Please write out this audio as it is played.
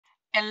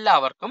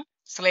എല്ലാവർക്കും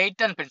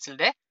slate and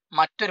പെൻസിലിന്റെ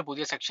മറ്റൊരു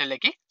പുതിയ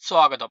സെക്ഷനിലേക്ക്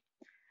സ്വാഗതം.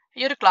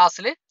 ഈ ഒരു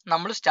ക്ലാസ്സിൽ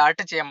നമ്മൾ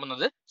സ്റ്റാർട്ട് ചെയ്യാൻ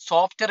പോകുന്നത്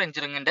സോഫ്റ്റ്വെയർ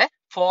എഞ്ചിനീയറിംഗിന്റെ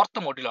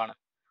ഫോർത്ത് മൊഡ്യൂളാണ്.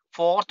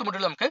 ഫോർത്ത്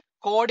മൊഡ്യൂൾ നമുക്ക്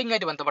കോഡിംഗ്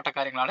ആയിട്ട് ബന്ധപ്പെട്ട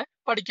കാര്യങ്ങളാണ്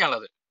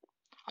പഠിക്കാനുള്ളത്.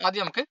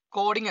 ആദ്യം നമുക്ക്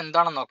കോഡിംഗ്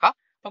എന്താണെന്ന് നോക്കാം.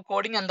 അപ്പോൾ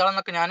കോഡിംഗ്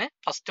എന്താണെന്നൊക്കെ ഞാൻ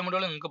ഫസ്റ്റ്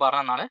മൊഡ്യൂളിൽ നിങ്ങൾക്ക്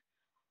പറഞ്ഞതാണ്.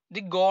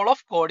 The goal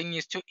of coding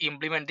is to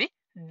implement the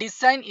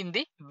design in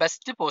the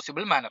best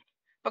possible manor.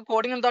 അപ്പോൾ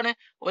കോഡിംഗ് എന്താണ്?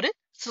 ഒരു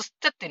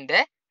സിസ്റ്റത്തിന്റെ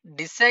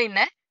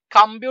ഡിസൈനെ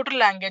കമ്പ്യൂട്ടർ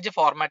ലാംഗ്വേജ്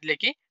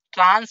ഫോർമാറ്റിലേക്ക്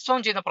ട്രാൻസ്ഫോം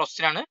ചെയ്യുന്ന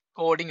പ്രോസസ്സിനാണ്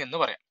കോഡിംഗ് എന്ന്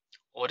പറയാം.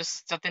 ഒരു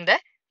സിസ്റ്റത്തിന്റെ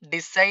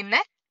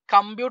ഡിസൈനെ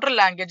കമ്പ്യൂട്ടർ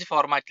ലാംഗ്വേജ്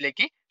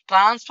ഫോർമാറ്റിലേക്ക്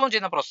ട്രാൻസ്ഫോം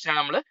ചെയ്യുന്ന പ്രോസസ്സിനാണ്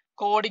നമ്മൾ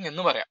കോഡിംഗ്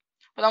എന്ന് പറയാം.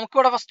 അപ്പോൾ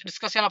നമുക്കിവിടെ ഫസ്റ്റ്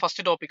ഡിസ്കസ് ചെയ്യുന്ന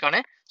ഫസ്റ്റ് ടോപ്പിക്കാണ്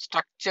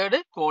സ്ട്രക്ചേർഡ്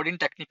കോഡിംഗ്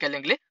ടെക്നിക്ക്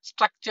അല്ലെങ്കിൽ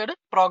സ്ട്രക്ചേർഡ്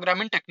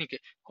പ്രോഗ്രാമിംഗ് ടെക്നിക്ക്.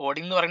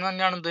 കോഡിംഗ് എന്ന് പറയുന്നത്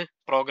തന്നെയാണ് എന്ത്?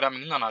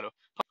 പ്രോഗ്രാമിംഗ് എന്ന് പറഞ്ഞാലോ.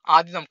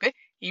 ആദ്യം നമുക്ക്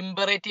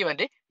imperative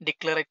and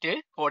declarative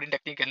coding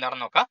technique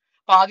എന്താണെന്ന് നോക്കാം.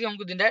 അപ്പോൾ ആദ്യം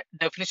നമുക്ക് ഇതിന്റെ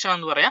ഡെഫിനിഷൻ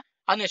എന്ന് പറയാം.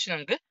 അതിനുശേഷം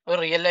നമുക്ക് ഒരു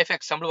റിയൽ ലൈഫ്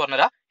എക്സാമ്പിൾ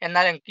പറഞ്ഞുതരാം.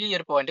 എന്നാൽ എനിക്ക് ഈ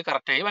ഒരു പോയിന്റ്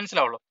കറക്റ്റ് ആയി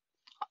മനസ്സിലാവുള്ളൂ.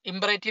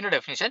 ഇമ്പറേറ്റീവിന്റെ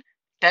definition: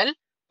 tell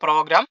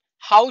programme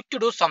how to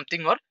do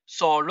something or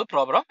solve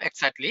problem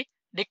exactly.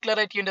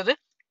 ഡിക്ലറേറ്റീവിൻ്റെത്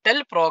tell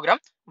programme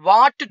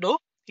what to do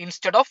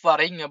instead of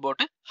worrying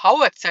about how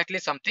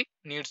exactly something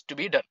needs to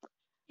be done.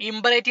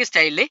 Imperative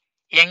സ്റ്റൈലിൽ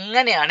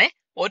എങ്ങനെയാണ്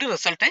ഒരു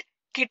റിസൾട്ട്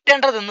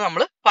കിട്ടേണ്ടതെന്ന്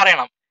നമ്മൾ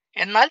പറയണം.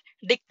 എന്നാൽ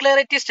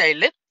declarative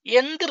സ്റ്റൈലിൽ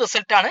എന്ത്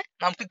റിസൾട്ടാണ്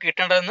നമുക്ക്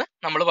കിട്ടേണ്ടതെന്ന്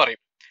നമ്മൾ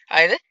പറയും.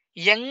 അതായത്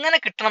എങ്ങനെ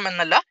കിട്ടണം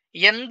എന്നല്ല,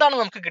 എന്താണ്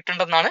നമുക്ക്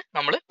കിട്ടേണ്ടതെന്നാണ്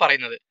നമ്മൾ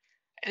പറയുന്നത്.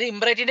 ഇത്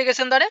ഇമ്പറേറ്റീവിന്റെ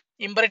കേസ് എന്താണ്?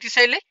 ഇമ്പറേറ്റീവ്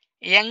സ്റ്റൈലിൽ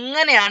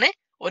എങ്ങനെയാണ്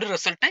ഒരു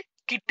റിസൾട്ട്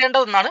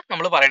കിട്ടേണ്ടതെന്നാണ്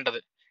നമ്മൾ പറയേണ്ടത്.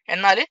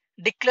 എന്നാൽ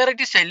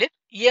ഡിക്ലറേറ്റീവ് സ്റ്റൈലിൽ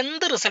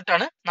എന്ത്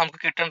റിസൾട്ടാണ് നമുക്ക്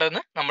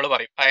കിട്ടേണ്ടതെന്ന് നമ്മൾ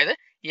പറയും. അതായത്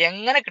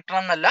എങ്ങനെ കിട്ടണം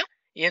എന്നല്ല,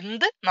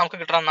 എന്ത് നമുക്ക്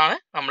കിട്ടണം എന്നാണ്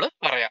നമ്മൾ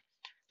പറയാം.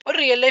 ഒരു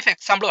റിയൽ ലൈഫ്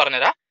എക്സാമ്പിൾ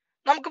പറഞ്ഞുതരാം.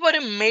 നമുക്കിപ്പോൾ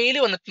ഒരു മെയിൽ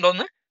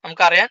വന്നിട്ടുണ്ടോയെന്ന്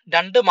നമുക്കറിയാൻ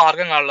രണ്ട്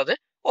മാർഗങ്ങളുള്ളത്.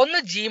 ഒന്ന്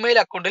ജിമെയിൽ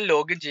അക്കൗണ്ടിൽ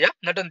ലോഗിൻ ചെയ്യുക,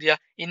 എന്നിട്ട് എന്ത് ചെയ്യുക?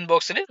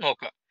 ഇൻബോക്സിൽ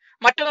നോക്കുക.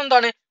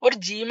 മറ്റൊന്നെന്താണ്? ഒരു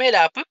ജിമെയിൽ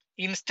ആപ്പ്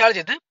ഇൻസ്റ്റാൾ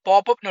ചെയ്ത്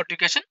പോപ്പപ്പ്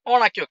നോട്ടിഫിക്കേഷൻ ഓൺ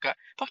ആക്കി വെക്കുക.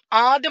 അപ്പം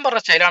ആദ്യം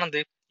പറഞ്ഞ സ്റ്റൈലാണെന്ത്?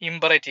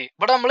 ഇമ്പറേറ്റീവ്.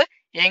 ഇവിടെ നമ്മൾ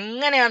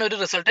എങ്ങനെയാണ് ഒരു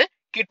റിസൾട്ട്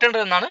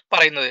കിട്ടേണ്ടതെന്നാണ്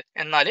പറയുന്നത്.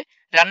 എന്നാൽ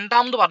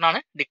രണ്ടാമത് പറഞ്ഞാണ്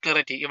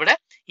ഡിക്ലറേറ്റീവ്. ഇവിടെ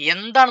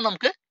എന്താണ്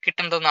നമുക്ക്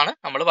കിട്ടേണ്ടതെന്നാണ്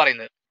നമ്മൾ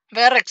പറയുന്നത്.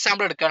 വേറെ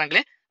എക്സാമ്പിൾ എടുക്കുകയാണെങ്കിൽ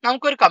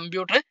നമുക്കൊരു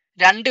കമ്പ്യൂട്ടർ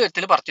രണ്ട്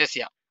വിധത്തിൽ പർച്ചേസ്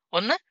ചെയ്യാം.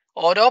 ഒന്ന്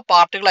ഓരോ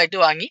പാർട്ടുകളായിട്ട്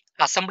വാങ്ങി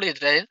അസംബിൾ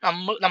ചെയ്തിട്ട്, അതായത്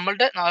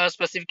നമ്മളുടെ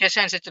സ്പെസിഫിക്കേഷൻ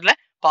അനുസരിച്ചുള്ള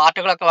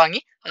പാർട്ടുകളൊക്കെ വാങ്ങി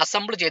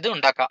അസംബിൾ ചെയ്ത്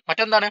ഉണ്ടാക്കാം.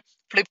 മറ്റെന്താണ്?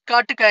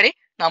 ഫ്ലിപ്കാർട്ടുകാർ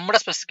നമ്മുടെ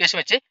സ്പെസിഫിക്കേഷൻ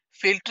വെച്ച്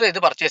ഫിൽറ്റർ ചെയ്ത്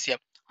പർച്ചേസ് ചെയ്യാം.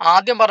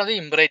 ആദ്യം പറഞ്ഞത്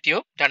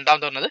ഇമ്പറേറ്റീവും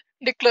രണ്ടാമത് പറഞ്ഞത്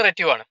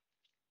ഡിക്ലറേറ്റീവ് ആണ്.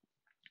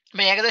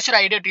 അപ്പൊ ഏകദേശം ഒരു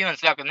ഐഡിയ കിട്ടി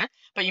മനസ്സിലാക്കുന്നത്.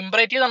 അപ്പൊ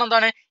ഇമ്പറേറ്റീവ്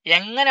എന്താണ്?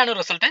 എങ്ങനെയാണ്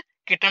റിസൾട്ട്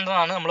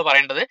കിട്ടേണ്ടതെന്നാണ് നമ്മൾ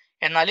പറയേണ്ടത്.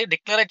 എന്നാൽ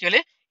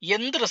ഡിക്ലറേറ്റീവില്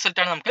എന്ത്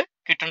റിസൾട്ടാണ് നമുക്ക്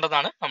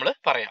കിട്ടേണ്ടതാണ് നമ്മൾ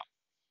പറയാം.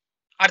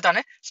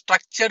 അടുത്താണ്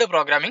structured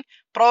programming.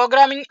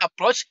 Programming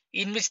approach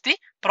in which the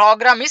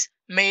programme is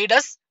made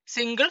as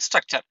single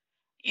structure.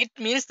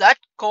 It means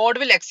that code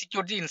will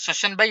execute the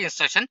instruction by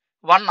instruction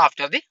one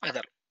after the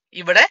other.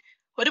 ഇവിടെ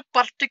ഒരു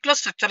പർട്ടിക്കുലർ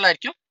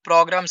സ്ട്രക്ചറിലായിരിക്കും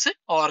പ്രോഗ്രാംസ്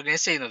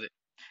ഓർഗനൈസ് ചെയ്യുന്നത്.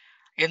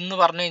 എന്ന്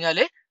പറഞ്ഞു കഴിഞ്ഞാൽ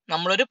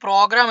നമ്മളൊരു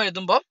പ്രോഗ്രാം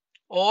എഴുതുമ്പോൾ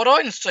ഓരോ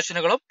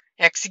ഇൻസ്ട്രക്ഷനുകളും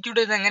execute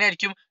ചെയ്യുന്നത്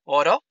എങ്ങനെയായിരിക്കും?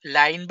 ഓരോ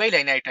ലൈൻ ബൈ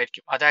ലൈൻ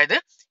ആയിട്ടായിരിക്കും. അതായത്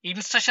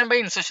ഇൻസ്ട്രക്ഷൻ ബൈ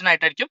ഇൻസ്ട്രക്ഷൻ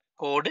ആയിട്ടായിരിക്കും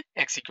കോഡ്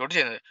എക്സിക്യൂട്ട്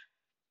ചെയ്യുന്നത്.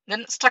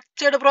 ദെൻ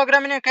സ്ട്രക്ചേർഡ്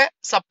പ്രോഗ്രാമിനെയൊക്കെ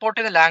സപ്പോർട്ട്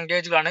ചെയ്യുന്ന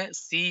ലാംഗ്വേജുകളാണ്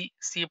സി,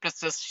 C++,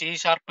 C#,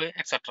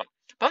 എക്സെട്ര.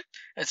 അപ്പം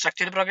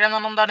സ്ട്രക്ചേർഡ് പ്രോഗ്രാം എന്ന്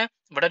പറഞ്ഞാൽ എന്താണ്?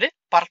 ഇവിടെ ഒരു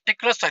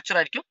പർട്ടിക്കുലർ സ്ട്രക്ചർ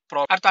ആയിരിക്കും.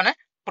 അടുത്താണ്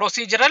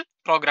procedural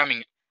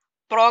programming.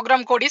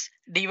 Program code is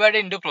divided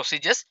into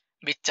procedures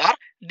which are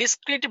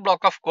discrete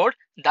block of code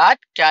that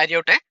carry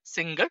out a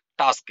single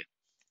task.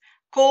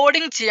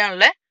 Coding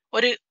ചെയ്യാനുള്ള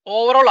ഒരു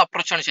ഓവറോൾ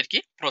അപ്രോച്ചാണ്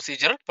ശരിക്കും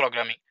പ്രൊസീജറൽ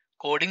പ്രോഗ്രാമിംഗ്.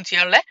 കോഡിംഗ്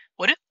ചെയ്യാനുള്ള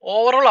ഒരു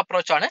ഓവറോൾ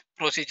അപ്രോച്ചാണ്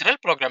പ്രൊസീജറൽ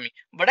പ്രോഗ്രാമിംഗ്.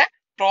 ഇവിടെ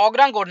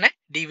പ്രോഗ്രാം കോഡിനെ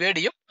ഡിവൈഡ്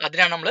ചെയ്യും,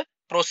 അതിനാണ് നമ്മൾ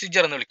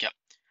പ്രൊസീജർ എന്ന് വിളിക്കുക.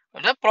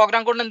 ഇവിടെ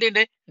പ്രോഗ്രാം കോഡിനെ എന്ത്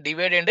ചെയ്യുന്നുണ്ട്?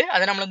 ഡിവൈഡ് ചെയ്യുന്നുണ്ട്,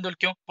 അതിനെ നമ്മൾ എന്ത്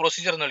വിളിക്കും?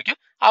 പ്രൊസീജർ എന്ന് വിളിക്കും.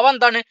 അവ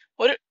എന്താണ്?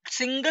 ഒരു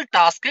സിംഗിൾ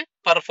ടാസ്ക്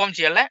പെർഫോം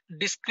ചെയ്യാനുള്ള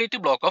ഡിസ്ക്രീറ്റ്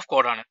ബ്ലോക്ക് ഓഫ്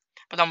കോഡാണ്.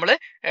 അപ്പൊ നമ്മൾ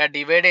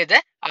ഡിവൈഡ് ചെയ്ത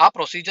ആ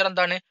പ്രൊസീജർ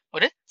എന്താണ്?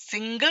 ഒരു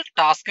സിംഗിൾ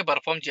ടാസ്ക്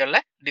പെർഫോം ചെയ്യാനുള്ള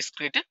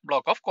ഡിസ്ക്രീറ്റ്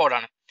ബ്ലോക്ക് ഓഫ്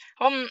കോഡാണ്.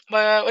 അപ്പം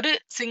ഒരു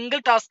സിംഗിൾ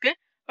ടാസ്ക്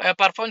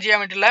പെർഫോം ചെയ്യാൻ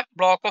വേണ്ടിയുള്ള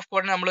ബ്ലോക്ക് ഓഫ്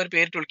കോഡിനെ നമ്മൾ ഒരു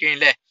പേരിട്ട്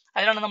വിളിക്കുകയില്ലേ?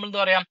 അതിനാണ് നമ്മൾ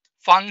എന്താ പറയാ?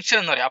 ഫംഗ്ഷൻ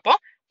എന്ന് പറയാം. അപ്പോൾ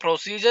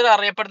പ്രൊസീജർ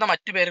അറിയപ്പെടുന്ന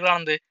മറ്റു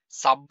പേരുകളാണെന്ത്?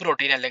 സബ്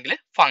റൊട്ടീൻ അല്ലെങ്കിൽ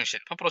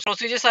ഫംഗ്ഷൻ. അപ്പൊ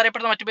പ്രൊസീജേഴ്സ്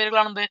അറിയപ്പെടുന്ന മറ്റു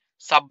പേരുകളാണെന്ത്?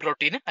 സബ്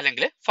റൊട്ടീൻ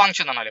അല്ലെങ്കിൽ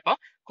ഫംഗ്ഷൻ എന്നാണ്. അപ്പൊ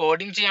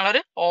കോഡിംഗ് ചെയ്യാനുള്ള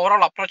ഒരു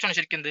ഓവറോൾ അപ്രോച്ചാണ്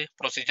ശരിക്കും എന്ത്?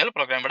 Procedural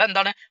programme. ഇവിടെ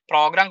എന്താണ്?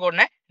 പ്രോഗ്രാം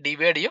കോഡിനെ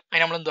ഡിവൈഡ് ചെയ്യും,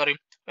 അതിന് നമ്മൾ എന്ത്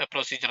പറയും?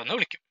 പ്രൊസീജർ എന്ന്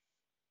വിളിക്കും.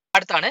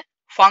 അടുത്താണ്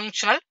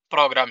functional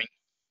programming.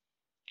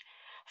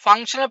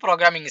 Functional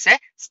programming is a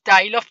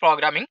style of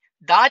programming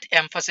that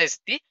emphasizes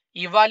the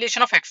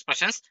evaluation of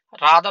expressions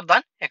rather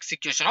than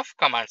execution of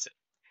commands.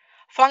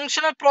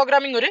 Functional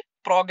programming ഒരു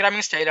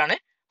പ്രോഗ്രാമിംഗ് സ്റ്റൈലാണ്.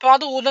 അപ്പൊ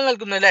അത് ഊന്നൽ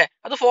നൽകുന്നത് അല്ലേ?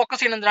 അത് ഫോക്കസ്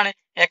ചെയ്യുന്നത് എന്താണ്?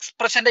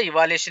 എക്സ്പ്രഷന്റെ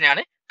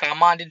ഇവാലുവേഷനാണ്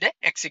കമാൻഡിന്റെ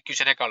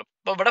എക്സിക്യൂഷനേക്കാളും.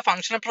 അപ്പൊ ഇവിടെ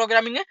ഫങ്ഷണൽ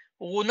പ്രോഗ്രാമിംഗ്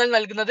ഊന്നൽ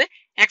നൽകുന്നത്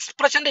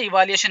എക്സ്പ്രഷന്റെ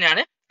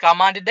ഇവാലുവേഷനാണ്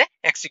കമാൻഡിന്റെ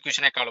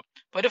എക്സിക്യൂഷനേക്കാളും.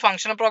 ഇപ്പൊ ഒരു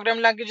ഫങ്ഷണൽ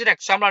പ്രോഗ്രാമിംഗ് ലാംഗ്വേജ് ഒരു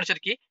എക്സാമ്പിൾ ആണ്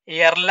ശരിക്കും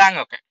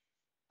എർലാങ് ഒക്കെ.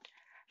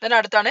 then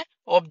അടുത്താണ്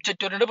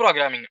object oriented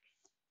programming.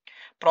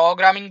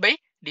 Programming by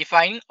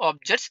defining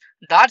objects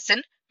that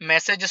send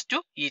messages to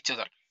each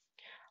other.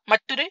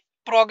 മറ്റൊരു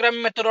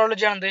programming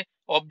methodology ആണെന്ത്?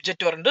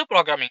 Object oriented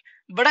programming.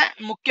 ഇവിടെ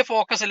മുഖ്യ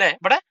ഫോക്കസ് അല്ലേ,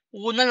 ഇവിടെ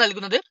ഊന്നൽ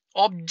നൽകുന്നത്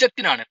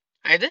ഒബ്ജക്റ്റിനാണ്.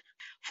 അതായത്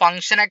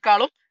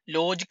ഫംഗ്ഷനേക്കാളും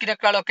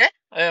ലോജിക്കിനേക്കാളും ഒക്കെ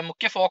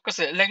മുഖ്യ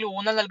ഫോക്കസ് അല്ലെങ്കിൽ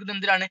ഊന്നൽ നൽകുന്നത്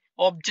എന്തിനാണ്?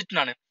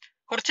 ഒബ്ജക്റ്റിനാണ്.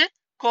 കുറച്ച്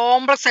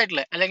കോംപ്ലക്സ്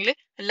ആയിട്ടുള്ള അല്ലെങ്കിൽ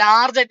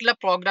ലാർജ് ആയിട്ടുള്ള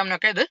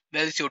പ്രോഗ്രാമിനൊക്കെ ഇത്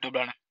വെൽ സ്യൂട്ടബിൾ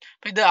ആണ്.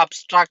 അപ്പൊ ഇത്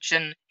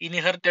അബ്സ്ട്രാക്ഷൻ,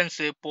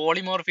 ഇൻഹെറിറ്റൻസ്,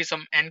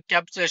 പോളിമോർഫിസം,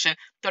 എൻക്യാപ്സുലേഷൻ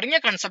തുടങ്ങിയ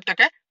കൺസെപ്റ്റ്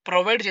ഒക്കെ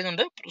പ്രൊവൈഡ്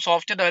ചെയ്യുന്നുണ്ട്.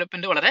 സോഫ്റ്റ്വെയർ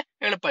ഡെവലപ്മെന്റ് വളരെ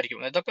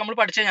എളുപ്പമായിരിക്കും. ഇതൊക്കെ നമ്മൾ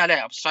പഠിച്ചു കഴിഞ്ഞാൽ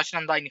അബ്സ്ട്രാക്ഷൻ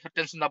എന്താ,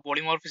 ഇൻഹെറിറ്റൻസ് എന്താ,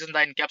 പോളിമോർഫിസം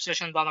എന്താ,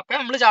 എൻക്യാപ്സുലേഷൻ എന്താന്നൊക്കെ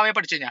നമ്മൾ ജാവയെ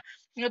പഠിച്ചു കഴിഞ്ഞാൽ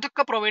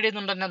ഇതൊക്കെ പ്രൊവൈഡ്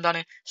ചെയ്യുന്നുണ്ടെങ്കിൽ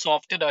എന്താണ്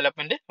സോഫ്റ്റ്വെയർ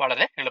ഡെവലപ്മെന്റ്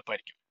വളരെ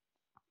എളുപ്പമായിരിക്കും.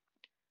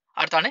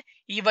 അടുത്താണ്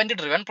event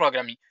driven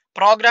programming.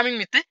 Programming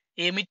with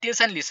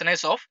emitters and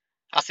listeners of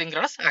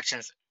asynchronous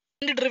actions.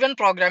 Event driven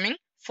programming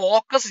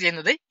focus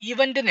ചെയ്യുന്നത്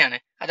ഇവന്റിനെയാണ്.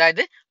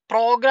 അതായത്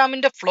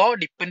പ്രോഗ്രാമിന്റെ ഫ്ലോ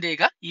ഡിപ്പെൻഡ്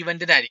ചെയ്യുക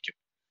ഇവന്റിനായിരിക്കും.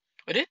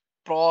 ഒരു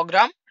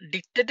പ്രോഗ്രാം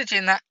ഡിക്റ്റേറ്റ്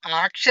ചെയ്യുന്ന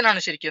ആക്ഷൻ ആണ്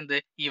ശരിക്കും എന്ത്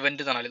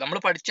ഇവന്റ് എന്ന് പറഞ്ഞാൽ. നമ്മൾ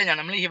പഠിച്ചു കഴിഞ്ഞാൽ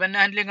നമ്മൾ ഇവന്റ്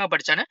ഹാൻഡ്ലിംഗ്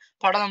പഠിച്ചാണ്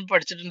പടം നമ്മൾ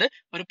പഠിച്ചിട്ടുണ്ട്.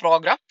 ഒരു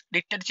പ്രോഗ്രാം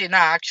ഡിക്റ്റേറ്റ് ചെയ്യുന്ന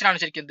ആക്ഷൻ ആണ്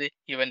ശരിക്കും എന്ത്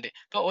ഇവന്റ്.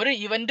 അപ്പൊ ഒരു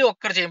ഇവന്റ്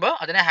ഒക്കർ ചെയ്യുമ്പോൾ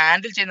അതിനെ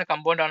ഹാൻഡിൽ ചെയ്യുന്ന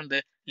കമ്പൗണ്ട് ആണ് എന്ത്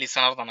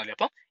ലിസണർ എന്ന് പറഞ്ഞാൽ.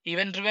 അപ്പം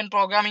ഇവന്റ് ഡ്രിവൻ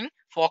പ്രോഗ്രാമിംഗ്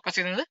ഫോക്കസ്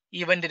ചെയ്യുന്നത്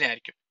ഇവന്റിനെ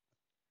ആയിരിക്കും.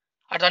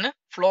 അടുത്താണ്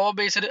ഫ്ലോ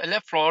ബേസ്ഡ് അല്ലെ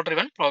flow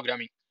driven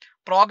programming.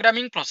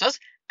 Programming process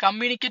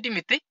communicating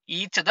with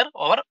each other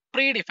over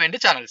pre defined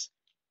channels.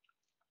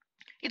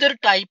 ഇതൊരു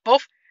type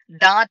of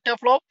data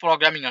flow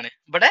programming ആണ്.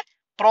 ഇവിടെ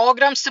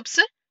പ്രോഗ്രാം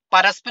സ്റ്റെപ്സ്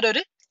പരസ്പരം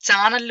ഒരു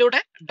ചാനലിലൂടെ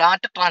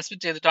ഡാറ്റ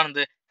ട്രാൻസ്മിറ്റ് ചെയ്തിട്ടാണ്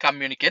ഇത്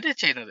കമ്മ്യൂണിക്കേറ്റ്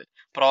ചെയ്യുന്നത്.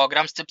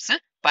 പ്രോഗ്രാം സ്റ്റെപ്സ്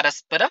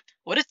പരസ്പരം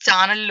ഒരു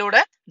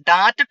ചാനലിലൂടെ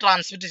ഡാറ്റ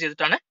ട്രാൻസ്മിറ്റ്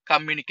ചെയ്തിട്ടാണ്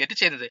കമ്മ്യൂണിക്കേറ്റ്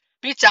ചെയ്യുന്നത്.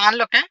 അപ്പൊ ഈ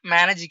ചാനലൊക്കെ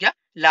മാനേജ് ചെയ്യുക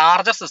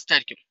ലാർജർ സിസ്റ്റം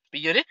ആയിരിക്കും.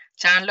 ഈ ഒരു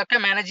ചാനലൊക്കെ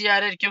മാനേജ്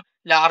ചെയ്യാനായിരിക്കും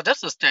ലാർജർ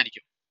സിസ്റ്റം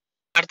ആയിരിക്കും.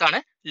 അടുത്താണ്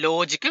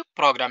logic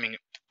programming.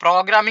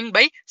 Programming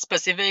by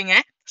specifying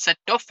A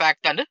set of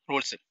fact and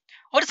rules.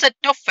 ഒരു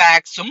സെറ്റ് ഓഫ്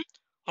ഫാക്ട്സും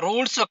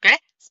റൂൾസും ഒക്കെ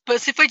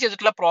സ്പെസിഫൈ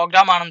ചെയ്തിട്ടുള്ള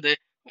പ്രോഗ്രാം ആണെന്ത്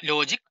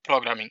ലോജിക്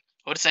പ്രോഗ്രാമിംഗ്.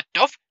 ഒരു സെറ്റ്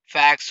ഓഫ്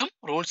ഫാക്ട്സും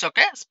റൂൾസും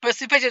ഒക്കെ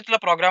സ്പെസിഫൈ ചെയ്തിട്ടുള്ള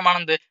പ്രോഗ്രാം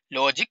ആണെന്ത്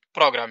ലോജിക്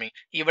പ്രോഗ്രാമിംഗ്.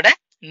 ഇവിടെ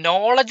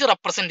നോളജ്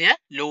റെപ്രസെന്റ് ചെയ്യാൻ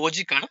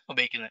ലോജിക് ആണ്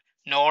ഉപയോഗിക്കുന്നത്.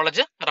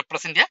 നോളജ്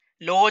റെപ്രസെന്റ് ചെയ്യാൻ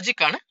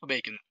ലോജിക് ആണ്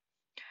ഉപയോഗിക്കുന്നത്.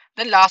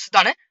 ദെൻ ലാസ്റ്റ്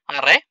ആണ്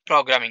അറേ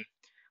പ്രോഗ്രാമിംഗ്.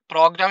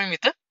 പ്രോഗ്രാമിംഗ്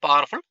വിത്ത്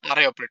പവർഫുൾ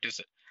അറേ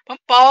ഓപ്പറേറ്റേഴ്സ്. അപ്പം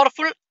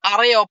പവർഫുൾ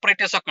അറേ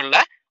ഓപ്പറേറ്റേഴ്സ് ഒക്കെ ഉള്ള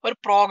ഒരു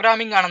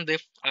programming ആണെന്ത്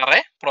array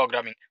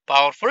programming.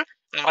 Powerful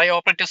array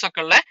operators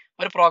ഒക്കെ ഉള്ള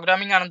ഒരു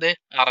പ്രോഗ്രാമിംഗ് ആണെന്ത്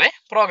അറേ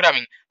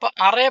പ്രോഗ്രാമിംഗ്. അപ്പൊ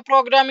അറേ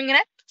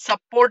പ്രോഗ്രാമിങ്ങിനെ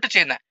സപ്പോർട്ട്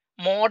ചെയ്യുന്ന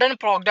മോഡേൺ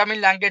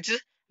പ്രോഗ്രാമിംഗ് ലാംഗ്വേജ്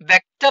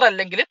വെക്ടർ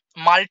അല്ലെങ്കിൽ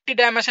മൾട്ടി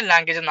ഡയമെൻഷൻ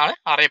ലാംഗ്വേജ് എന്നാണ്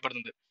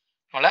അറിയപ്പെടുന്നത്.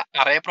 നമ്മളെ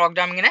അറേ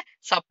പ്രോഗ്രാമിങ്ങിനെ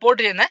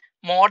സപ്പോർട്ട് ചെയ്യുന്ന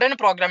മോഡേൺ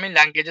പ്രോഗ്രാമിംഗ്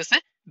ലാംഗ്വേജസ്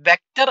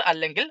വെക്ടർ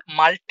അല്ലെങ്കിൽ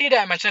മൾട്ടി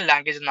ഡയമെൻഷൻ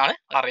ലാംഗ്വേജ് എന്നാണ്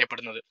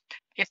അറിയപ്പെടുന്നത്.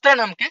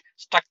 ഇത്രയാണ് നമുക്ക്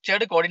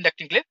സ്ട്രക്ചേർഡ് കോഡിംഗ്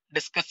ടെക്നിക്കിൽ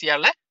ഡിസ്കസ്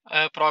ചെയ്യാനുള്ള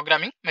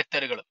പ്രോഗ്രാമിംഗ്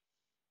മെത്തേഡുകൾ.